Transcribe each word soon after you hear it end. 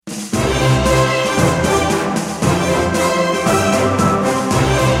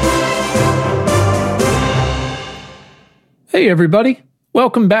Hey everybody,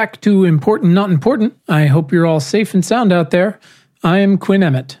 welcome back to Important Not Important. I hope you're all safe and sound out there. I am Quinn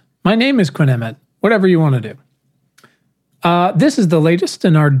Emmett. My name is Quinn Emmett, whatever you want to do. This is the latest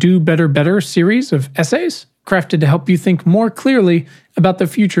in our Do Better Better series of essays, crafted to help you think more clearly about the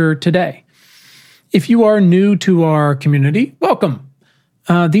future today. If you are new to our community, welcome.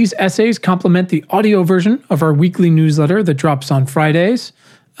 These essays complement the audio version of our weekly newsletter that drops on Fridays.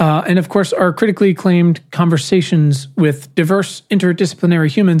 And of course, our critically acclaimed conversations with diverse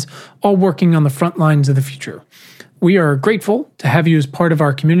interdisciplinary humans all working on the front lines of the future. We are grateful to have you as part of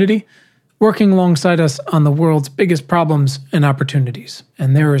our community, working alongside us on the world's biggest problems and opportunities.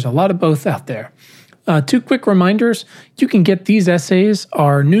 And there is a lot of both out there. Two quick reminders. You can get these essays,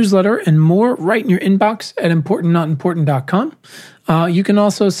 our newsletter, and more right in your inbox at importantnotimportant.com. You can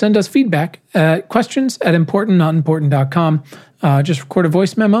also send us feedback at questions@importantnotimportant.com. Just record a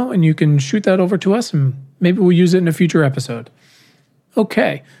voice memo and you can shoot that over to us and maybe we'll use it in a future episode.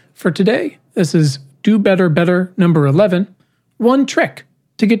 Okay, for today, this is Do Better Better number 11, One Trick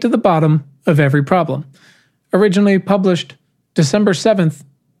to Get to the Bottom of Every Problem. Originally published December 7th,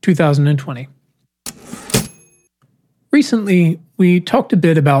 2020. Recently, we talked a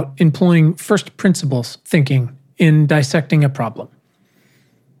bit about employing first principles thinking in dissecting a problem.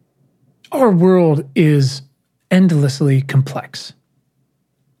 Our world is endlessly complex.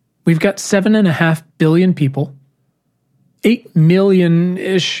 We've got 7.5 billion people, 8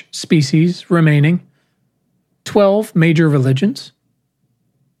 million-ish species remaining, 12 major religions,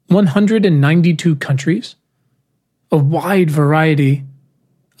 192 countries, a wide variety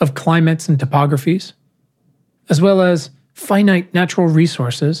of climates and topographies, as well as finite natural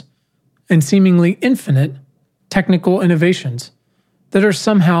resources and seemingly infinite technical innovations that are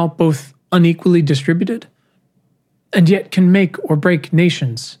somehow both unequally distributed and yet can make or break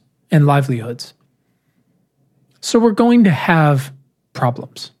nations and livelihoods. So we're going to have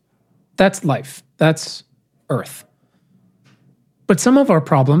problems. That's life. That's Earth. But some of our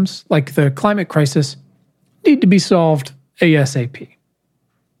problems, like the climate crisis, need to be solved ASAP.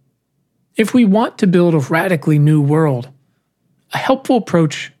 If we want to build a radically new world, a helpful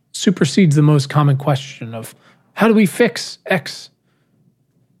approach supersedes the most common question of how do we fix X?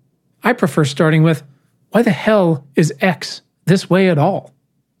 I prefer starting with, why the hell is X this way at all?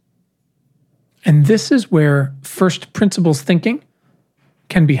 And this is where first principles thinking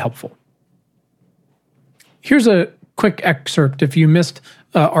can be helpful. Here's a quick excerpt if you missed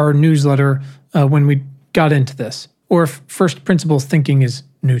our newsletter when we got into this, or if first principles thinking is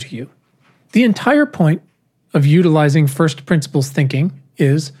new to you. The entire point of utilizing first principles thinking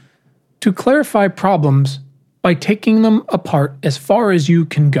is to clarify problems by taking them apart as far as you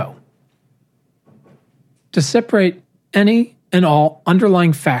can go, to separate any and all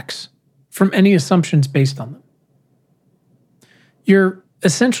underlying facts from any assumptions based on them. You're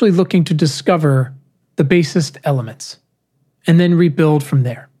essentially looking to discover the basest elements and then rebuild from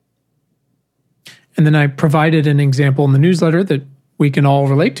there. And then I provided an example in the newsletter that we can all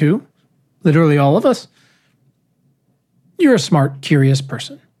relate to, literally all of us. You're a smart, curious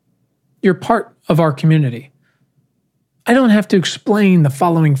person. You're part of our community. I don't have to explain the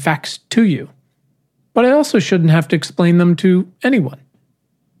following facts to you, but I also shouldn't have to explain them to anyone.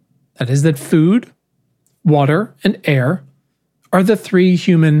 That is that food, water, and air are the three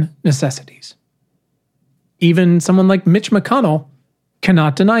human necessities. Even someone like Mitch McConnell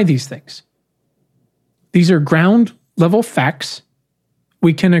cannot deny these things. These are ground-level facts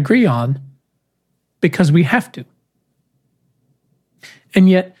we can agree on because we have to. And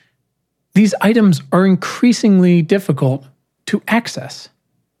yet, these items are increasingly difficult to access.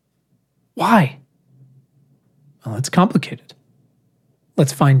 Why? Well, it's complicated.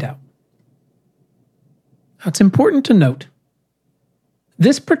 Let's find out. Now, it's important to note,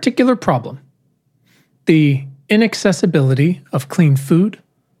 this particular problem, the inaccessibility of clean food,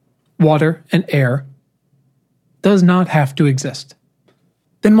 water, and air, does not have to exist.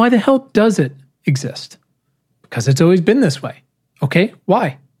 Then why the hell does it exist? Because it's always been this way. Okay,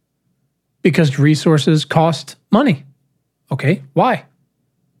 why? Because resources cost money. Okay, why?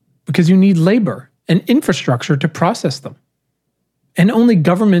 Because you need labor and infrastructure to process them. And only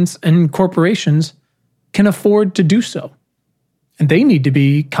governments and corporations can afford to do so. And they need to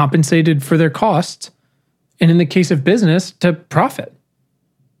be compensated for their costs, and in the case of business, to profit.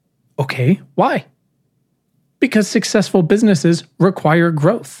 Okay, why? Because successful businesses require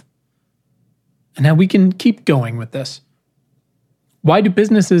growth. And now we can keep going with this. Why do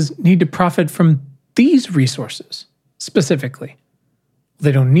businesses need to profit from these resources specifically?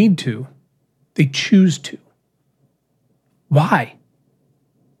 They don't need to. They choose to. Why?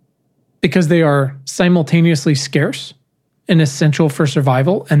 Because they are simultaneously scarce and essential for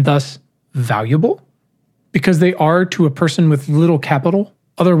survival and thus valuable because they are to a person with little capital,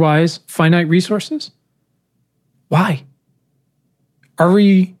 otherwise finite resources? Why? Are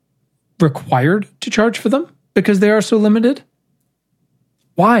we required to charge for them because they are so limited?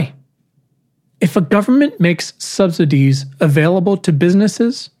 Why? If a government makes subsidies available to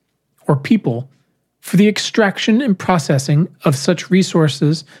businesses or people for the extraction and processing of such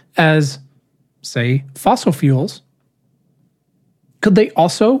resources as, say, fossil fuels, could they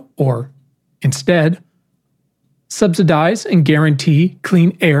also, or instead, subsidize and guarantee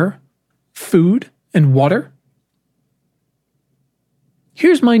clean air, food, and water?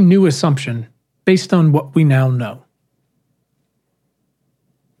 Here's my new assumption based on what we now know.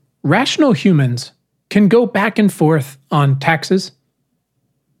 Rational humans can go back and forth on taxes,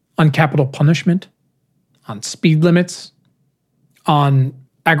 on capital punishment, on speed limits, on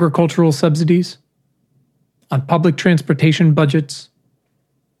agricultural subsidies, on public transportation budgets,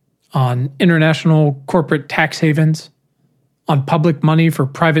 on international corporate tax havens, on public money for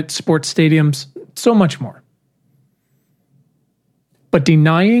private sports stadiums, so much more. But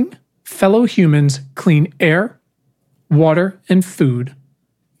denying fellow humans clean air, water, and food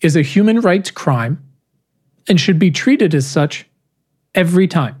is a human rights crime and should be treated as such every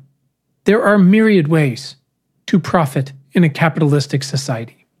time. There are myriad ways to profit in a capitalistic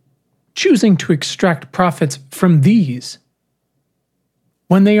society. Choosing to extract profits from these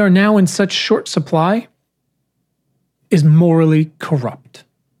when they are now in such short supply is morally corrupt.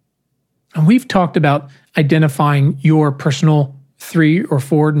 And we've talked about identifying your personal 3 or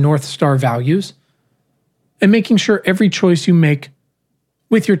 4 North Star values and making sure every choice you make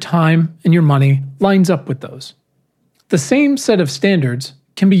with your time and your money lines up with those. The same set of standards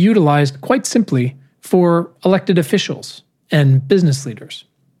can be utilized quite simply for elected officials and business leaders.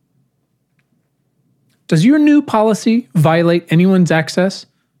 Does your new policy violate anyone's access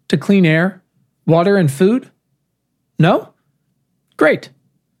to clean air, water, and food? No? Great.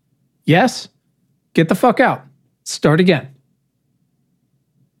 Yes? Get the fuck out. Start again.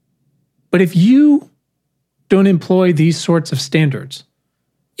 But if you don't employ these sorts of standards,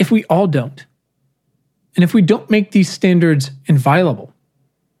 if we all don't, and if we don't make these standards inviolable,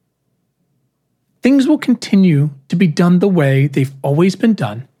 things will continue to be done the way they've always been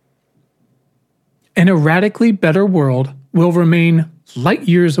done, and a radically better world will remain light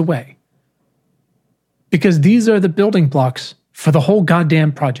years away. Because these are the building blocks for the whole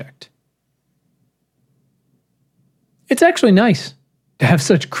goddamn project. It's actually nice to have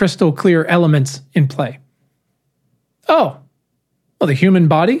such crystal clear elements in play. Oh, well, the human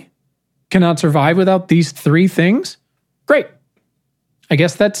body cannot survive without these 3 things? Great. I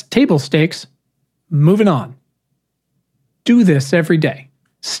guess that's table stakes. Moving on. Do this every day.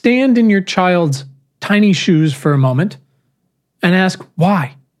 Stand in your child's tiny shoes for a moment and ask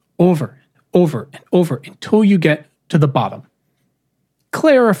why over and over and over until you get to the bottom.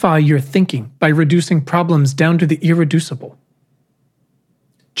 Clarify your thinking by reducing problems down to the irreducible.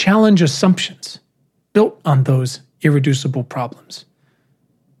 Challenge assumptions built on those irreducible problems,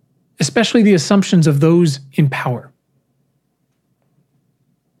 especially the assumptions of those in power.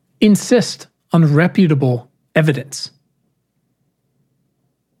 Insist on reputable evidence.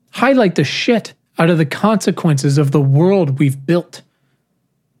 Highlight the shit out of the consequences of the world we've built,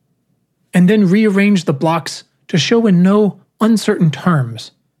 and then rearrange the blocks to show in no uncertain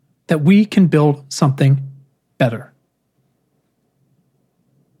terms that we can build something better.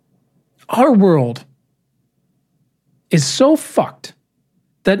 Our world is so fucked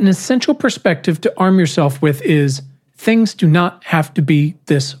that an essential perspective to arm yourself with is things do not have to be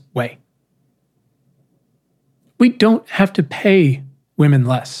this way. We don't have to pay women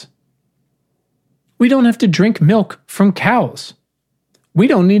less. We don't have to drink milk from cows. We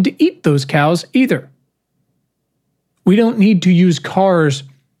don't need to eat those cows either. We don't need to use cars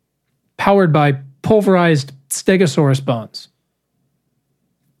powered by pulverized stegosaurus bones.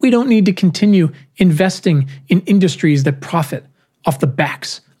 We don't need to continue investing in industries that profit off the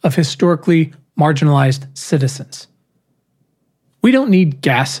backs of historically marginalized citizens. We don't need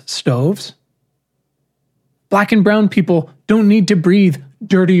gas stoves. Black and brown people don't need to breathe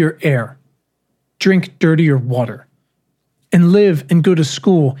dirtier air, drink dirtier water, and live and go to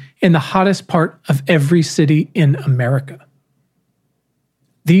school in the hottest part of every city in America.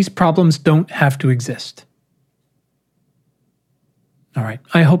 These problems don't have to exist. All right,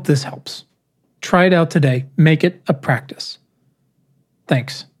 I hope this helps. Try it out today. Make it a practice.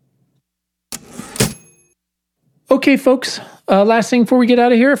 Thanks. Okay, folks. Last thing before we get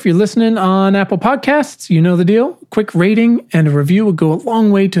out of here, if you're listening on Apple Podcasts, you know the deal. Quick rating and a review would go a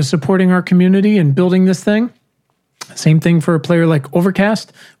long way to supporting our community and building this thing. Same thing for a player like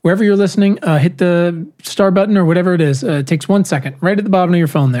Overcast. Wherever you're listening, hit the star button or whatever it is. It takes 1 second, right at the bottom of your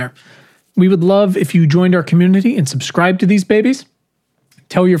phone there. We would love if you joined our community and subscribed to these babies.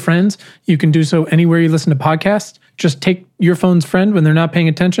 Tell your friends. You can do so anywhere you listen to podcasts. Just take your phone's friend when they're not paying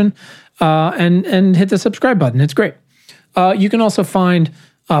attention and hit the subscribe button. It's great. You can also find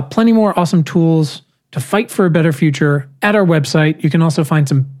plenty more awesome tools to fight for a better future at our website. You can also find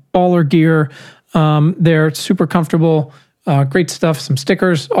some baller gear. They're super comfortable, great stuff, some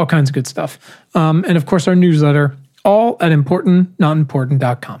stickers, all kinds of good stuff. And of course, our newsletter, all at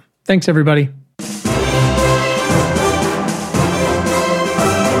importantnotimportant.com. Thanks, everybody.